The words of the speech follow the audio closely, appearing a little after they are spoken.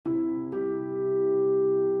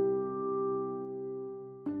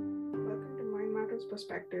is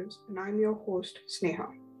Perspectives, and I'm your host, Sneha.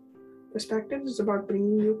 Perspectives is about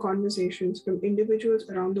bringing you conversations from individuals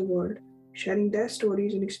around the world, sharing their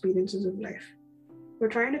stories and experiences of life. We're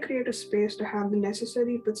trying to create a space to have the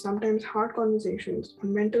necessary but sometimes hard conversations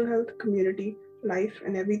on mental health, community, life,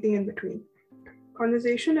 and everything in between.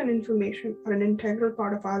 Conversation and information are an integral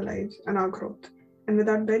part of our lives and our growth. And with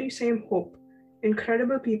that very same hope,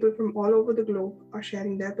 incredible people from all over the globe are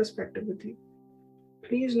sharing their perspective with you.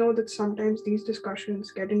 Please know that sometimes these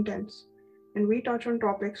discussions get intense, and we touch on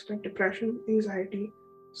topics like depression, anxiety,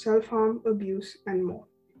 self harm, abuse, and more.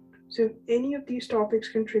 So, if any of these topics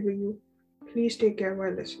can trigger you, please take care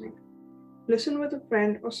while listening. Listen with a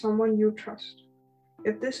friend or someone you trust.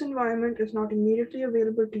 If this environment is not immediately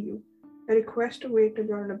available to you, I request to wait till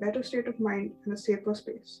you're in a better state of mind and a safer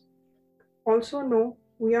space. Also, know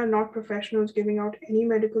we are not professionals giving out any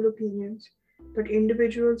medical opinions, but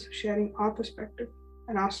individuals sharing our perspective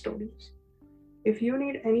and our stories. If you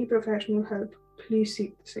need any professional help, please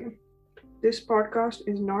seek the same. This podcast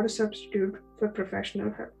is not a substitute for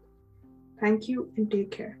professional help. Thank you and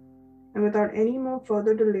take care. And without any more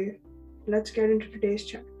further delay, let's get into today's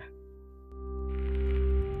chat.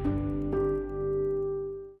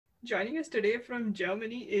 Joining us today from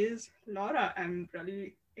Germany is Laura. I'm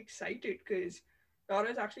really excited because Laura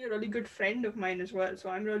is actually a really good friend of mine as well. So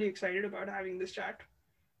I'm really excited about having this chat.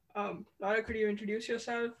 Laura, could you introduce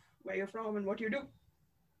yourself, where you're from, and what you do?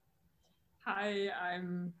 Hi,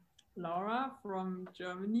 I'm Laura from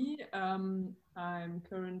Germany. I'm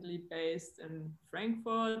currently based in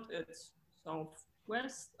Frankfurt. It's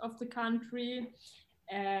southwest of the country.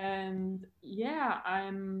 And yeah,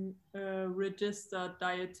 I'm a registered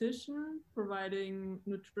dietitian providing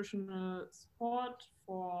nutritional support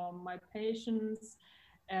for my patients.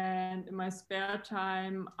 And in my spare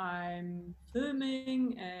time, I'm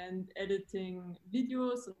filming and editing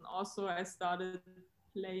videos. And also, I started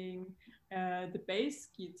playing the bass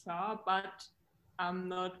guitar, but I'm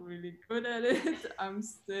not really good at it. I'm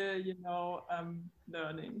still,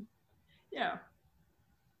 learning. Yeah.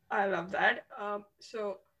 I love that.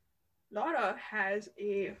 So, Laura has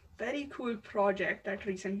a very cool project that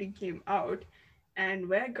recently came out, and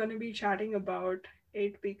we're going to be chatting about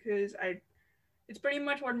it because it's pretty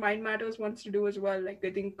much what Mind Matters wants to do as well. Like,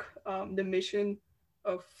 I think the mission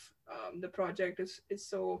of the project is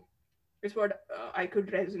so is what I could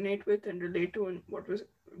resonate with and relate to, and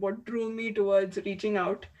what drew me towards reaching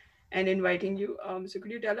out and inviting you. So,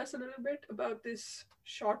 could you tell us a little bit about this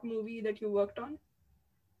short movie that you worked on?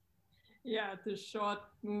 Yeah, the short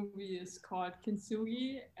movie is called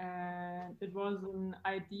Kintsugi, and it was an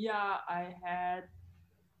idea I had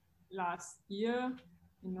last year,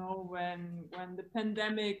 when the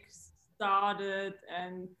pandemic started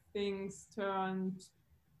and things turned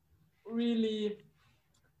really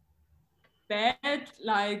bad,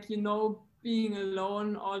 like, being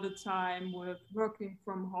alone all the time with working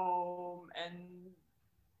from home, and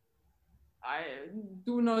I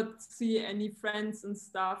do not see any friends and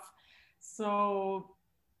stuff. So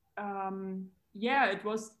yeah, it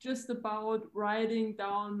was just about writing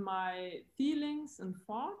down my feelings and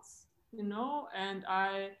thoughts, and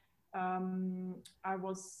I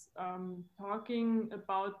was talking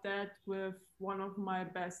about that with one of my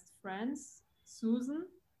best friends, Susan,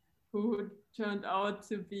 who turned out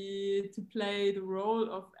to play the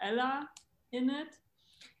role of Ella in it.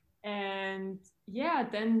 And yeah,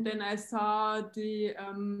 then I saw the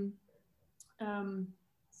um,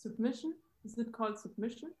 submission. Is it called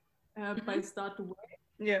submission? By Start the Way.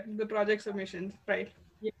 Yeah, the project submissions, right?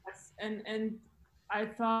 Yes, and I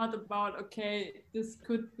thought about, okay, this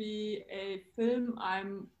could be a film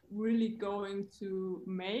I'm really going to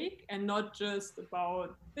make, and not just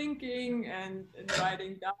about thinking and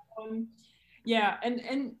writing down. Yeah,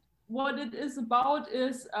 and what it is about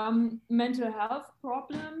is mental health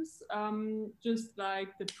problems, just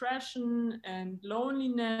like depression and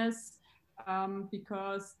loneliness,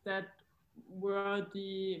 because that were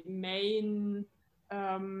the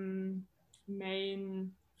um,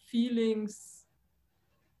 main feelings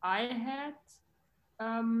I had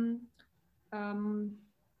um, um,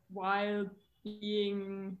 while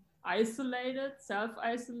being isolated,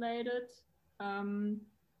 self-isolated, um,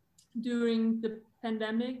 during the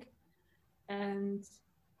pandemic. And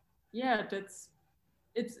yeah, it's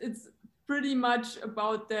pretty much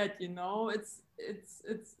about that. It's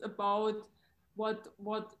about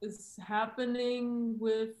what is happening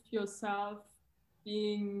with yourself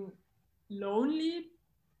being lonely,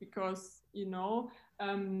 because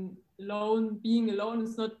being alone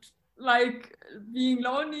is not like being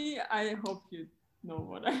lonely. I hope you know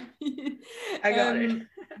what I mean. I got it.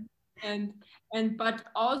 um, and but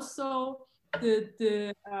also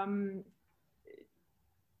the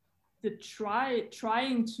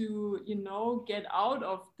trying to get out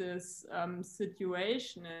of this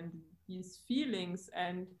situation and these feelings,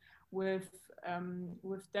 and with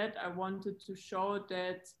that I wanted to show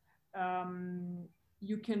that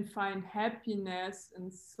you can find happiness in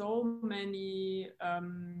so many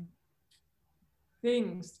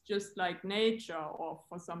things, just like nature, or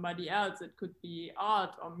for somebody else it could be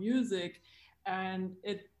art or music, and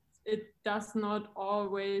it does not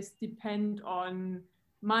always depend on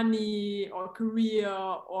money or career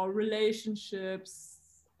or relationships.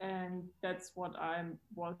 And that's what I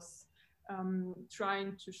was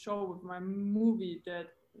trying to show with my movie, that,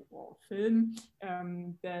 or film,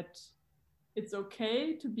 that it's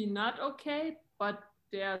okay to be not okay, but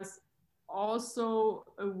there's also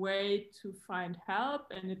a way to find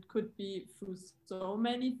help, and it could be through so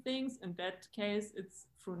many things. In that case it's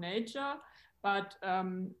through nature, but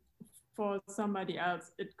for somebody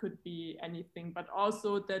else it could be anything. But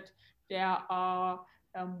also that there are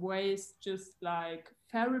ways, just like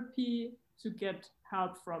therapy, to get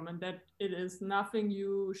help from, and that it is nothing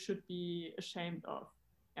you should be ashamed of.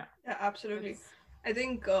 Yeah, Yeah, absolutely. that's I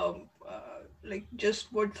think like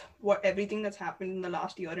just what everything that's happened in the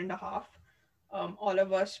last year and a half, all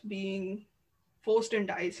of us being forced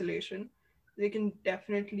into isolation, they can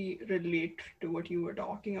definitely relate to what you were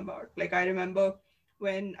talking about. Like I remember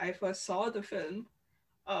when I first saw the film,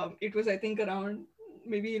 it was I think around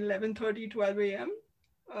maybe 11:30, 12 a.m.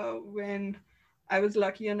 When I was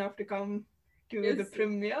lucky enough to come to the yes.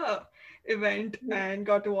 premiere event and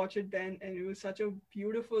got to watch it then, and it was such a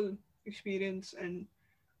beautiful experience. And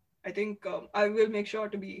I think I will make sure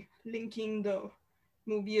to be linking the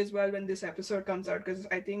movie as well when this episode comes out, because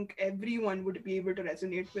I think everyone would be able to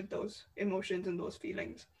resonate with those emotions and those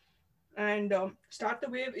feelings. And Start the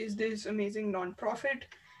Wave is this amazing nonprofit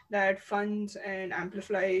that funds and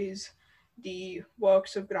amplifies the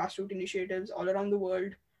works of grassroots initiatives all around the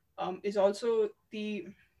world. Is also the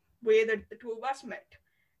way that the two of us met.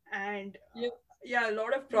 And Yes. yeah, a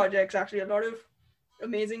lot of projects, actually, a lot of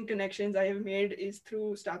amazing connections I have made is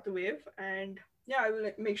through Start the Wave. And yeah, I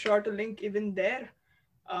will make sure to link even their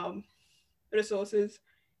um, resources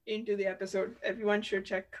into the episode. Everyone should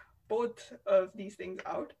check both of these things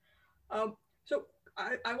out. So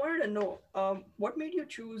I wanted to know what made you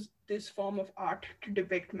choose this form of art to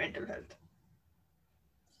depict mental health?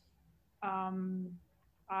 Um,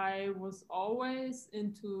 I was always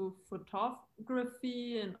into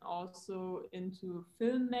photography and also into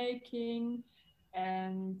filmmaking.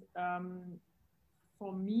 And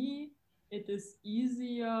for me, it is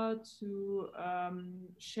easier to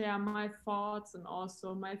share my thoughts and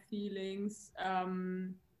also my feelings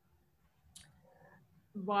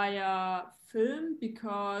via film,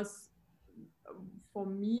 because for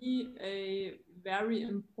me a very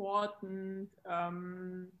important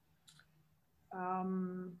um,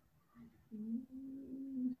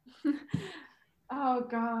 oh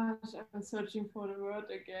gosh, I'm searching for the word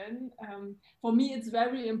again. For me, it's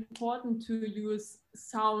very important to use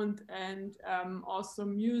sound and also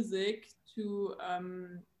music to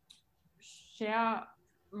share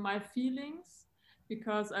my feelings,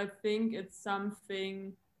 because I think it's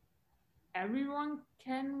something everyone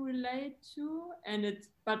can relate to, and it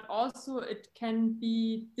but also it can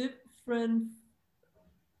be different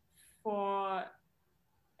for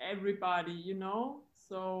everybody.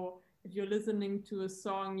 So if you're listening to a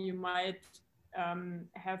song, you might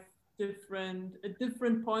have a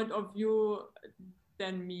different point of view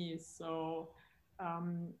than me. So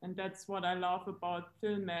and that's what I love about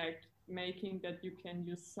making, that you can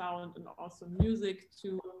use sound and also music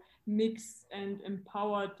to mix and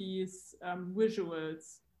empower these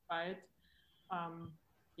visuals, right? um,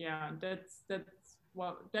 yeah, that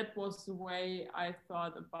was the way I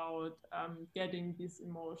thought about getting these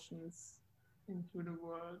emotions into the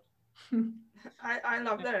world. I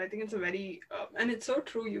love that. I think it's a very, and it's so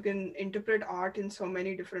true. You can interpret art in so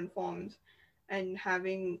many different forms, and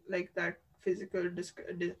having like that physical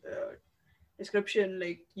description,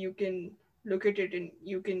 like you can look at it and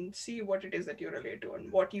you can see what it is that you relate to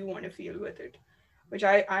and what you want to feel with it, which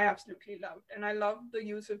I absolutely loved. And I love the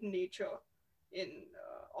use of nature in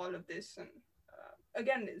all of this. And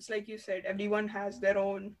again, it's like you said, everyone has their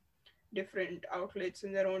own different outlets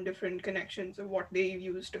and their own different connections of what they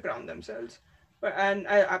use to ground themselves. But and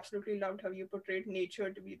I absolutely loved how you portrayed nature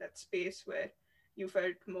to be that space where you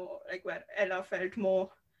felt more like where Ella felt more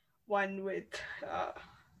one with uh,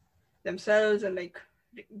 themselves and like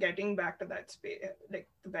getting back to that space, like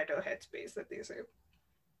the better headspace that they say.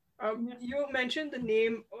 Yeah. You mentioned the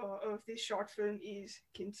name of this short film is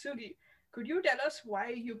Kintsugi. Could you tell us why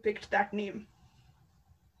you picked that name?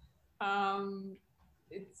 Um,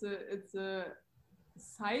 it's a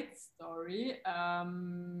side story.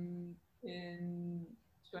 In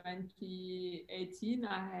 2018,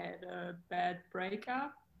 I had a bad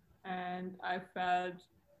breakup, and I felt,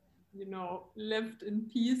 left in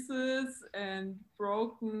pieces and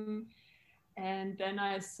broken. And then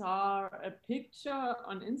I saw a picture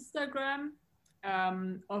on Instagram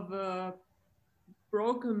of a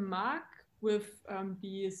broken mug with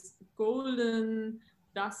these golden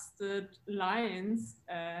dusted lines,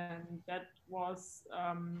 and that was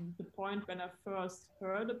the point when I first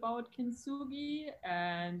heard about kintsugi.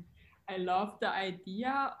 And I love the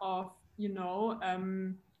idea of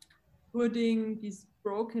putting these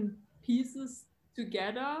broken pieces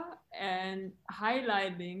together and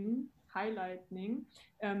highlighting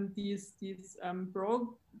these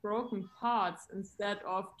broken parts instead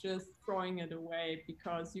of just throwing it away,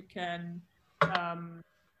 because you can um,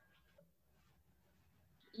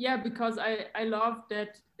 yeah, because I love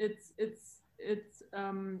that it's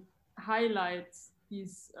highlights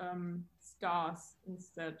these scars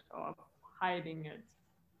instead of hiding it.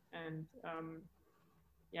 And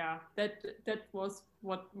yeah, that was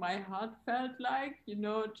what my heart felt like,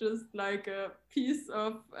 just like a piece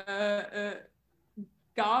of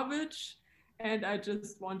garbage. And I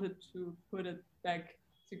just wanted to put it back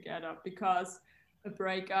together, because a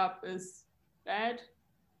breakup is bad,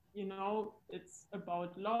 it's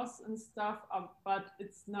about loss and stuff, but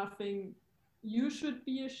it's nothing you should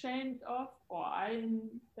be ashamed of, or I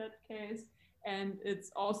in that case. And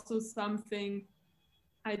it's also something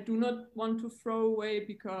I do not want to throw away,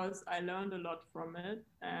 because I learned a lot from it.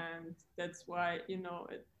 And that's why,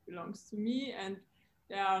 it belongs to me. And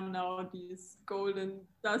there are now these golden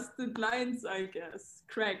dusted lines, I guess,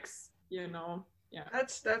 cracks, Yeah.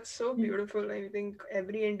 That's so beautiful. I think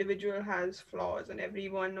every individual has flaws and every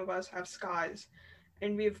one of us have scars.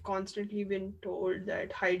 And we've constantly been told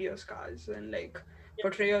that hide your scars and like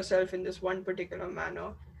portray yourself in this one particular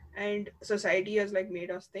manner. And society has like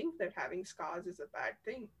made us think that having scars is a bad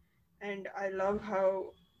thing. And I love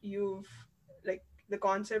how you've like the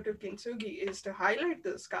concept of kintsugi is to highlight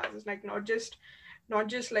the scars. It's like not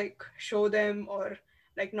just like show them, or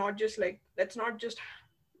like not just like let's not just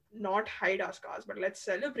not hide our scars, but let's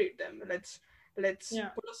celebrate them. Let's Yeah.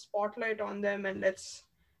 put a spotlight on them, and let's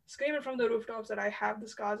scream it from the rooftops that I have the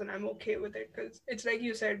scars and I'm okay with it, because it's like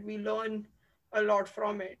you said, we learn a lot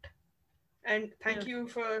from it. And thank Yes. you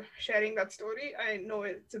for sharing that story. I know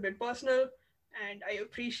it's a bit personal, and I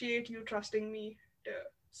appreciate you trusting me to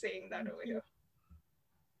saying that Thank over you. here.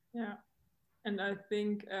 Yeah. And I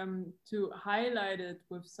think to highlight it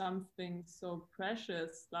with something so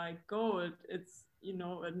precious like gold, it's,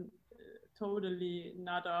 a totally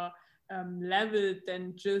another level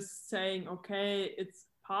than just saying, okay, it's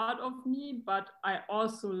part of me, but I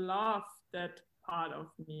also love that part of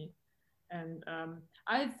me. And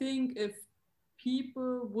I think if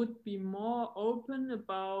people would be more open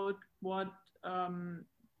about what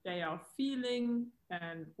they are feeling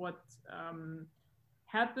and what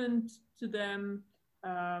happened to them,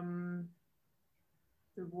 um,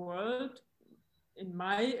 the world, in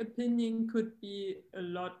my opinion, could be a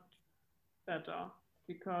lot better,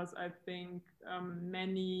 because I think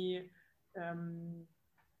many um,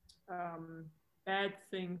 um, bad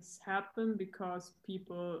things happen because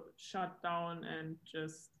people shut down and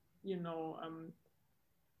just, you know, um,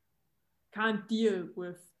 can't deal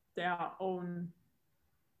with their own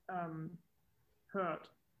um, hurt.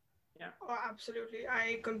 Yeah. Oh, absolutely.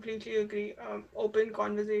 I completely agree. Open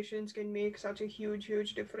conversations can make such a huge,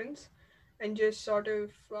 huge difference. And just sort of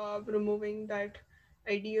removing that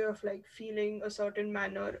idea of like feeling a certain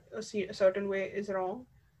manner, a certain way is wrong.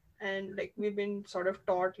 And like we've been sort of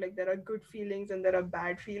taught like there are good feelings and there are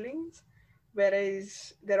bad feelings,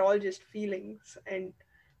 whereas they're all just feelings, and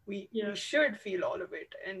we Yes. should feel all of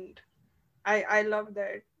it. And I love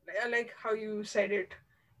that. I like how you said it.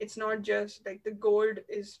 It's not just like the gold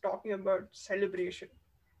is talking about celebration.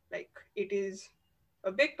 Like it is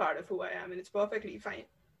a big part of who I am, and it's perfectly fine.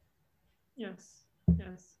 Yes.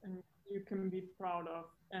 Yes. And you can be proud of.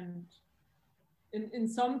 And in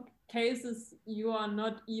some cases, you are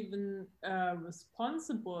not even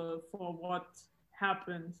responsible for what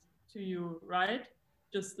happened to you, right?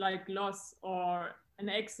 Just like loss or an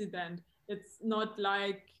accident. It's not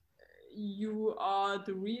like you are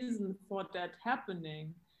the reason for that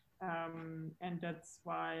happening. And that's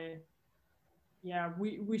why, yeah,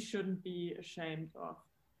 we shouldn't be ashamed of.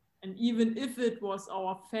 And even if it was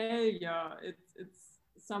our failure, it's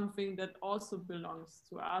something that also belongs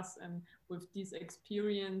to us. And with this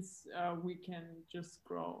experience, we can just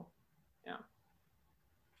grow. Yeah.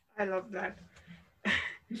 I love that.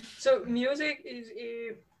 So music is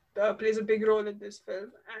a plays a big role in this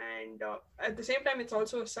film, and at the same time, it's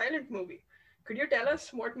also a silent movie. Could you tell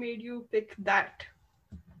us what made you pick that?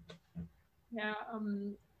 Yeah.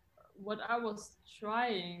 What I was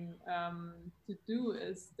trying to do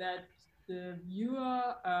is that the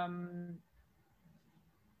viewer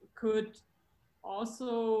could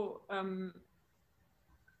also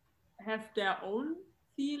have their own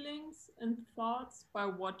feelings and thoughts by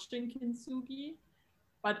watching Kintsugi,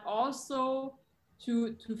 but also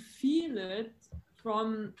to feel it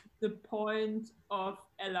from the point of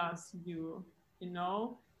Ella's view, you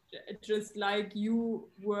know, just like you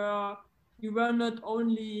were not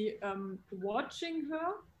only watching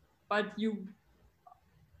her, but you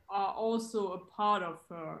are also a part of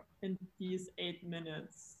her in these 8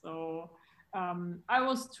 minutes. So I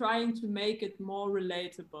was trying to make it more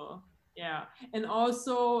relatable. Yeah, and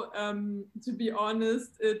also to be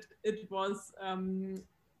honest, it was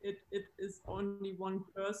it is only one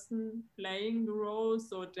person playing the role,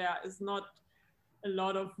 so there is not a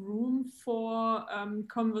lot of room for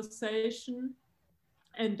conversation,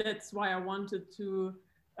 and that's why I wanted to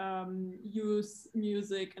use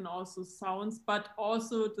music and also sounds, but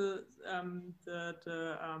also the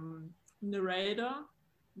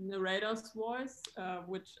narrator's voice,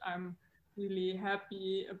 which I'm really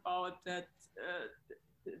happy about that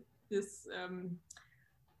this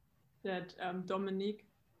that Dominique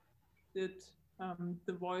did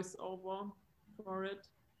the voiceover for it,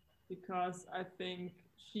 because I think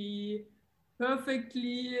she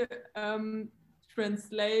perfectly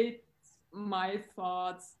translates my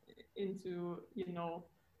thoughts into, you know,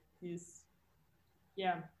 these.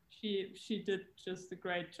 Yeah, she did just a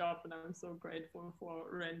great job, and I'm so grateful for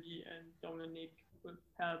Randy and Dominic with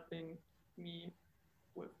helping me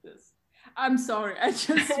with this. I'm sorry, I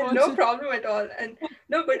just No wanted. problem at all. And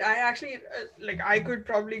no, but I actually like I could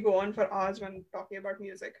probably go on for hours when talking about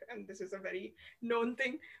music, and this is a very known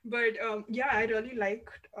thing. But yeah, I really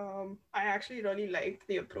liked. I actually really liked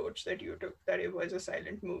the approach that you took, that it was a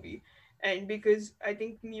silent movie, and because I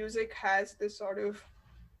think music has this sort of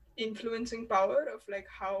influencing power of like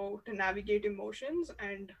how to navigate emotions,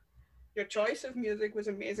 and your choice of music was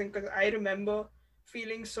amazing because I remember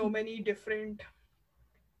feeling so many different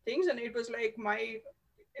things, and it was like my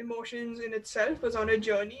emotions in itself was on a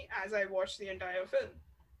journey as I watched the entire film,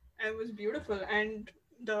 and it was beautiful. And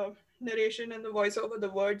the narration and the voiceover, the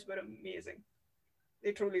words were amazing.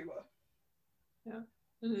 They truly were. Yeah,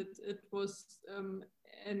 and it was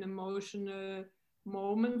an emotional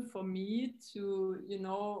moment for me to, you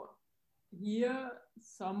know, hear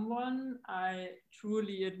someone I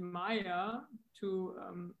truly admire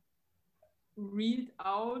to read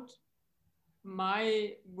out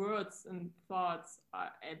my words and thoughts,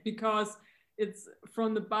 because it's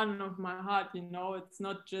from the bottom of my heart, you know. It's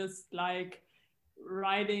not just like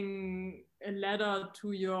writing a letter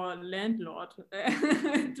to your landlord.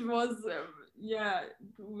 It was yeah,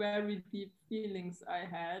 very deep feelings I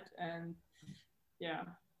had, and yeah,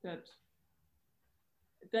 that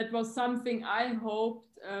that was something I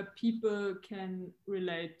hoped people can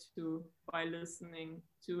relate to by listening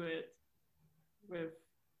to it with,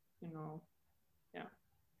 you know, yeah.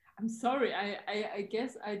 I'm sorry. I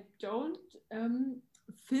guess I don't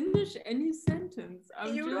finish any sentence.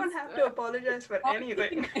 I'm You don't just have to apologize for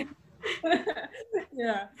anything. talking.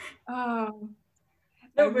 Yeah. Um,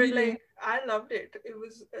 I No, but really. like I loved it. It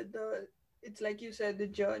was the. It's like you said, the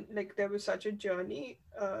journey. Like there was such a journey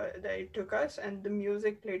that it took us, and the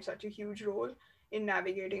music played such a huge role in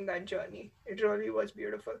navigating that journey. It really was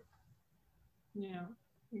beautiful. Yeah.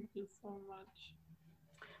 Thank you so much.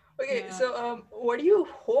 Okay, Yeah. so what do you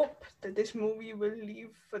hope that this movie will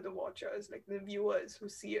leave for the watchers, like the viewers who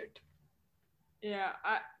see it? Yeah.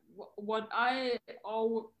 What I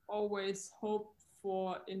always hoped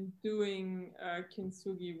for in doing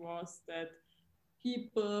Kintsugi was that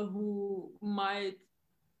people who might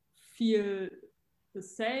feel the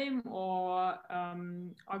same or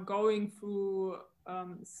are going through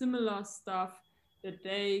similar stuff, that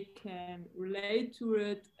they can relate to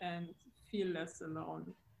it and feel less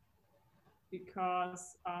alone.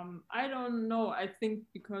 Because I don't know, I think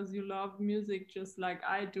because you love music just like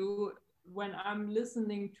I do, when I'm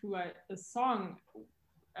listening to a song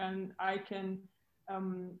and I can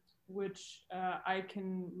which I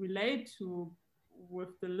can relate to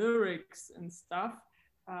with the lyrics and stuff,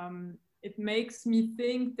 it makes me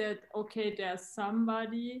think that okay, there's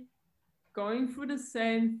somebody going through the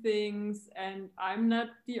same things and I'm not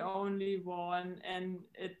the only one, and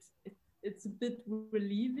it's a bit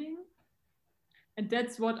relieving. And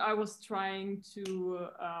that's what I was trying to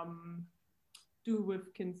do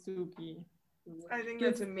with Kintsugi. I think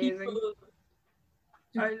that's Give amazing. people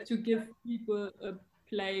I, to give people a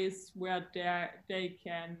place where they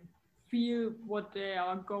can feel what they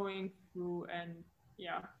are going through, and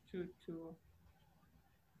yeah, to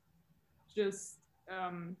just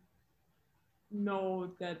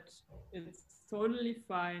know that it's totally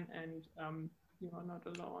fine, and you are not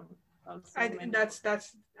alone. There's so I many.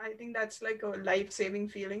 think that's like a life-saving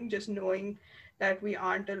feeling, just knowing that we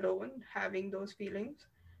aren't alone having those feelings.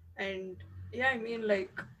 And yeah, I mean,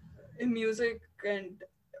 like music and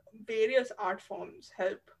various art forms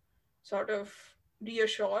help sort of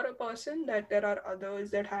reassure a person that there are others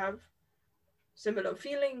that have similar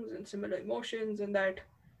feelings and similar emotions, and that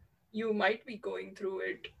you might be going through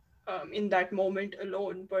it in that moment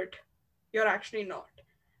alone, but you're actually not.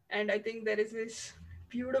 And I think there is this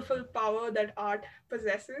beautiful power that art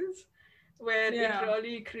possesses, where it Yeah,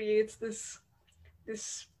 really creates this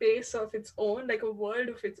space of its own, like a world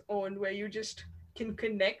of its own, where you just can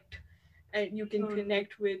connect, and you can totally.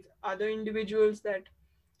 connect with other individuals that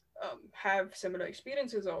have similar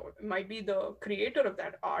experiences, or might be the creator of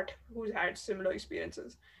that art who's had similar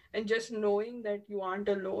experiences. And just knowing that you aren't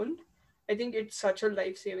alone, I think it's such a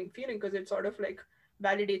life-saving feeling, because it sort of like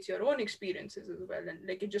validates your own experiences as well, and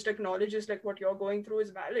like it just acknowledges like what you're going through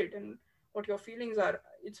is valid, and what your feelings are,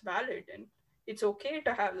 it's valid, and it's okay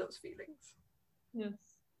to have those feelings. Yes,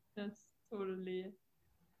 yes, totally.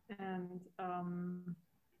 And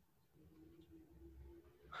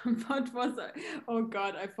what was I? Oh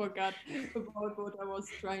God, I forgot about what I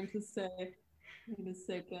was trying to say. In a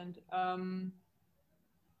second.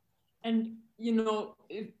 And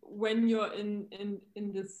when you're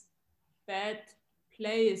in this bad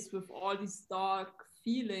place with all these dark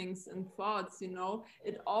feelings and thoughts,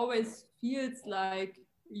 it always feels like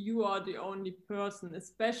you are the only person,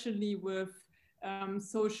 especially with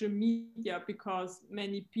social media, because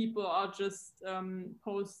many people are just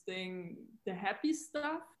posting the happy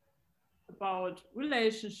stuff about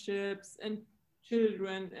relationships and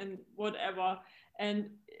children and whatever, and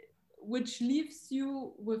which leaves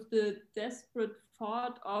you with the desperate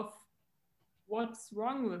thought of what's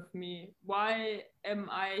wrong with me? Why am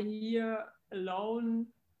I here alone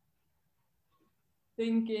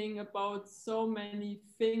thinking about so many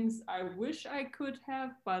things I wish I could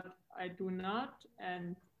have, but I do not?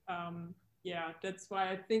 And yeah, that's why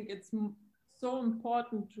I think it's so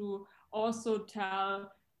important to also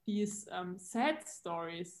tell these sad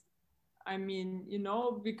stories. I mean,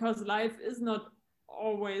 because life is not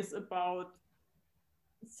always about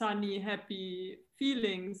sunny, happy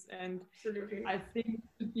feelings. And Absolutely. I think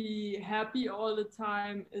to be happy all the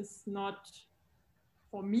time is not,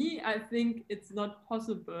 for me, I think it's not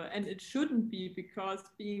possible, and it shouldn't be, because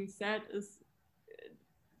being sad is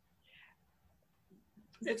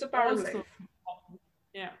It's a part of also life. important.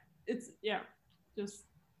 Yeah, it's, yeah, just,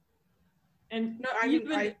 and No, I mean,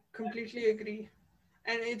 even I completely agree.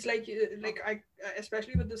 And it's like I,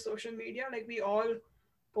 especially with the social media, like we all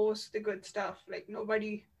post the good stuff. Like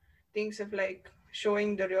nobody thinks of like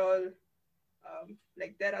showing the real,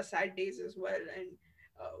 like there are sad days as well. And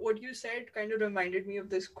what you said kind of reminded me of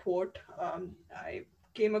this quote. I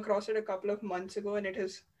came across it a couple of months ago, and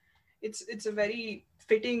it's a very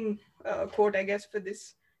fitting quote, I guess, for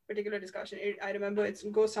this particular discussion. I remember it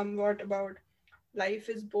goes somewhat about life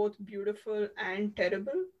is both beautiful and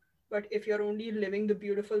terrible, but if you're only living the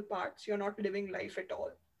beautiful parts, you're not living life at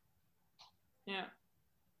all. yeah,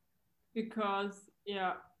 because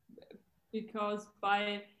yeah, because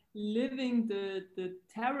by living the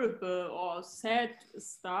terrible or sad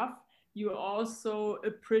stuff, you also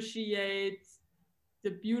appreciate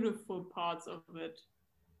the beautiful parts of it.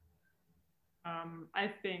 I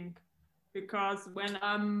think, because when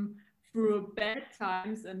I'm through bad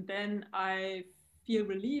times and then I feel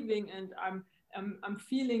relieving, and I'm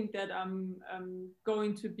feeling that I'm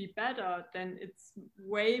going to be better, then it's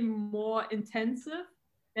way more intensive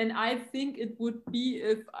than I think it would be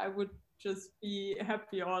if I would just be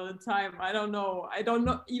happy all the time. I don't know. I don't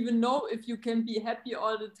know even know if you can be happy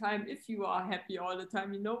all the time if you are happy all the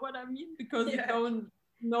time. You know what I mean? Because you Yeah. don't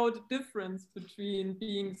know the difference between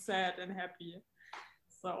being sad and happy.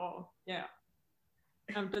 So yeah,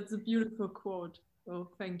 that's a beautiful quote.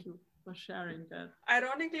 So thank you for sharing that.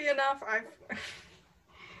 Ironically enough, I've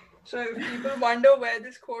so if people wonder where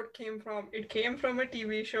this quote came from, it came from a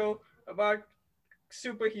TV show about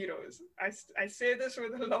superheroes. I say this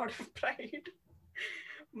with a lot of pride.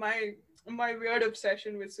 My my weird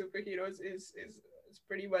obsession with superheroes is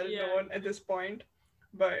pretty well Yeah, known at this point,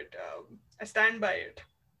 but I stand by it.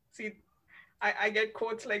 See, I get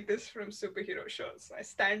quotes like this from superhero shows. I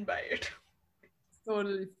stand by it.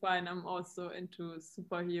 totally fine. I'm also into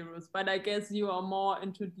superheroes, but I guess you are more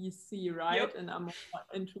into DC, right? Yep. And I'm more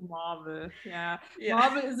into Marvel. Yeah, Yeah.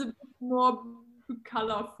 Marvel is a bit more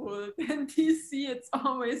colorful than DC. It's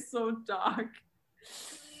always so dark.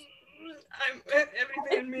 I'm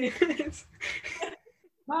everything in me.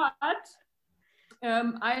 But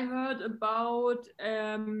I heard about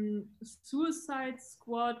Suicide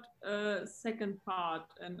Squad second part,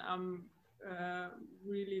 and I'm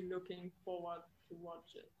really looking forward to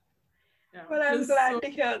watch it. Yeah, Well, I'm just glad so. to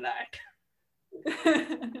hear that.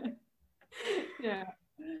 Yeah.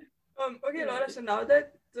 Okay, Yeah. Laura, so now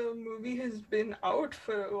that the movie has been out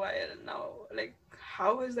for a while now, like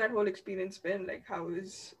how has that whole experience been? Like how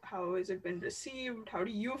has it been received? How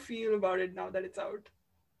do you feel about it now that it's out?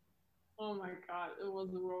 Oh my God, it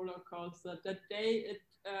was a roller coaster. The day it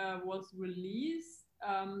was released,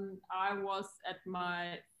 I was at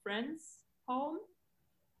my friend's home,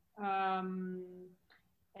 um,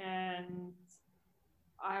 and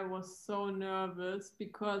I was so nervous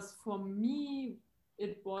because for me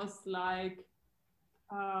it was like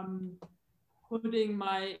um, putting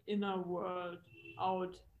my inner world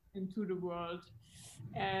out into the world.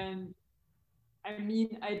 And I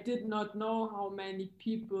mean, I did not know how many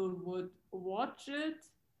people would watch it,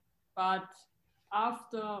 but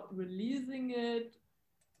after releasing it,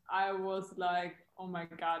 I was like, oh my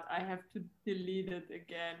God, I have to delete it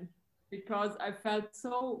again because I felt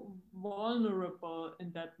so vulnerable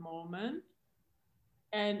in that moment.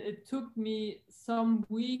 And it took me some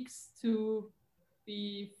weeks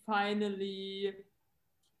be finally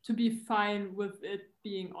to be fine with it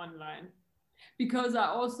being online, because I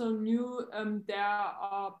also knew there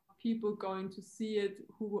are people going to see it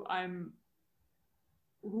who I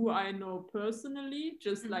know personally,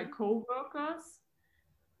 just like co-workers.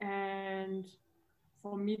 And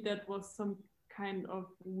for me that was some kind of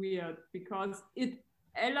weird because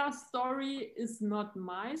Ella's story is not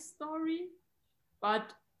my story,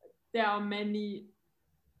 but there are many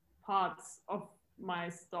parts of my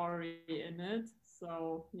story in it.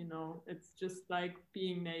 So, it's just like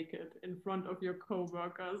being naked in front of your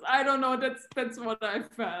coworkers. I don't know, that's what I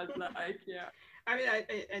felt like, yeah. I mean,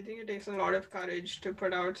 I think it takes a lot of courage to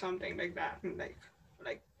put out something like that, and like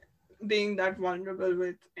being that vulnerable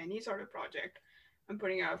with any sort of project and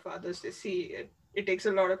putting out for others to see it. It takes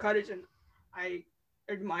a lot of courage, and I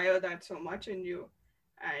admire that so much in you.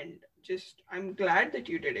 And just I'm glad that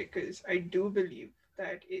you did it because I do believe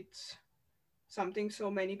that it's something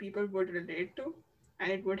so many people would relate to,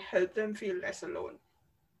 and it would help them feel less alone.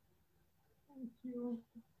 Thank you.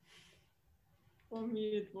 For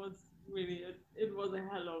me, it was a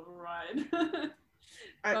hell of a ride.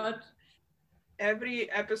 I, But every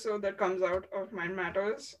episode that comes out of Mind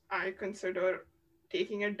Matters, I consider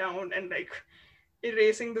taking it down and like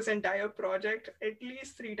erasing this entire project at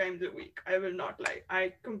least 3 times a week. I will not lie.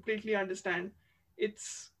 I completely understand.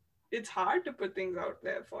 It's it's hard to put things out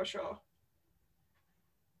there for sure,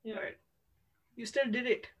 yeah, but you still did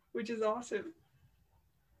it, which is awesome.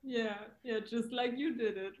 yeah, just like you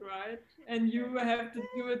did it, right? And you have to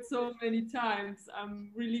do it so many times.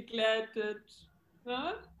 I'm really glad that.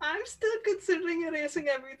 Huh? I'm still considering erasing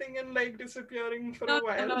everything and like disappearing for a No,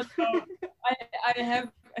 while. no, no.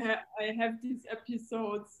 I have these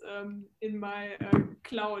episodes in my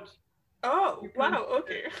cloud. Oh, You can't. wow,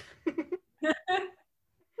 okay.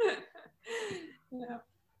 Yeah,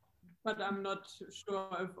 but I'm not sure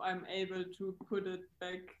if I'm able to put it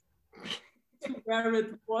back to where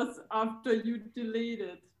it was after you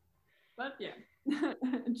deleted. But yeah,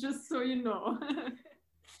 just so you know.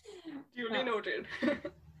 Duly Yeah. noted.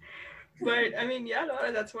 But I mean, yeah,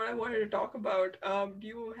 Laura, that's what I wanted to talk about. Do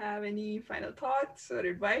you have any final thoughts or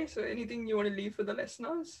advice or anything you want to leave for the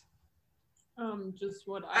listeners? Just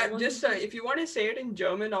what I Just wanted to. if you want to say it in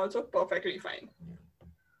German, also perfectly fine.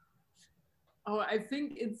 Oh, I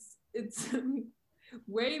think it's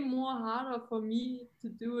way more harder for me to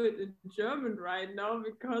do it in German right now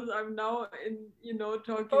because I'm now talking in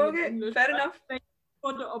Okay, English. fair But enough. thank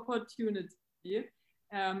you for the opportunity.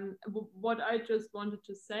 What I just wanted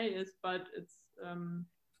to say is, but it's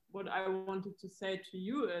what I wanted to say to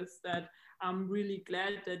you is that I'm really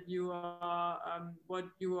glad that you are what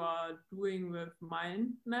you are doing with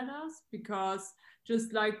Mind Matters, because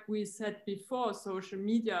just like we said before, social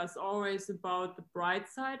media is always about the bright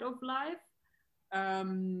side of life.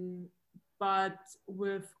 Um, but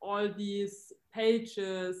with all these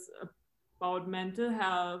pages about mental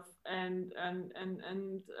health and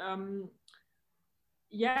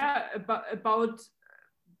yeah, about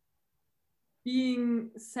being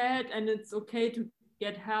sad and it's okay to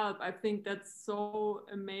get help. I think that's so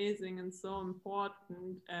amazing and so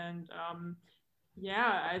important. And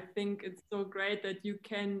yeah, I think it's so great that you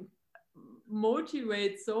can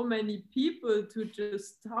motivate so many people to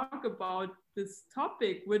just talk about this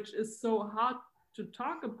topic, which is so hard to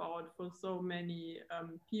talk about for so many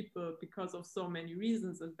people because of so many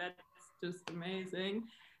reasons, and that's just amazing.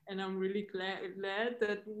 And I'm really glad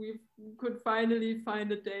that we could finally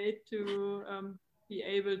find a date to be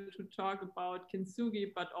able to talk about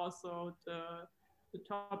kintsugi, but also the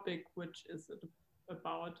topic which is it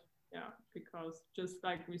about. Yeah, because just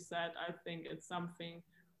like we said, I think it's something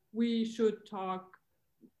we should talk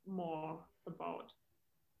more about.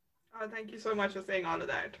 Thank you so much for saying all of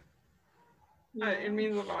that. Yeah. It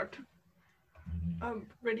means a lot.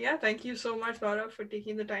 But yeah, thank you so much, Laura, for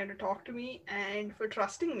taking the time to talk to me and for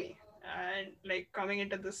trusting me and like coming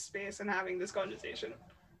into this space and having this conversation.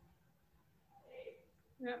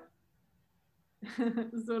 Yeah.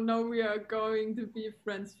 So now we are going to be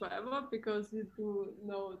friends forever because you do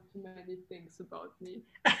know too many things about me.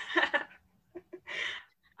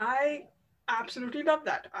 I absolutely love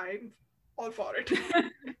that. I'm all for it.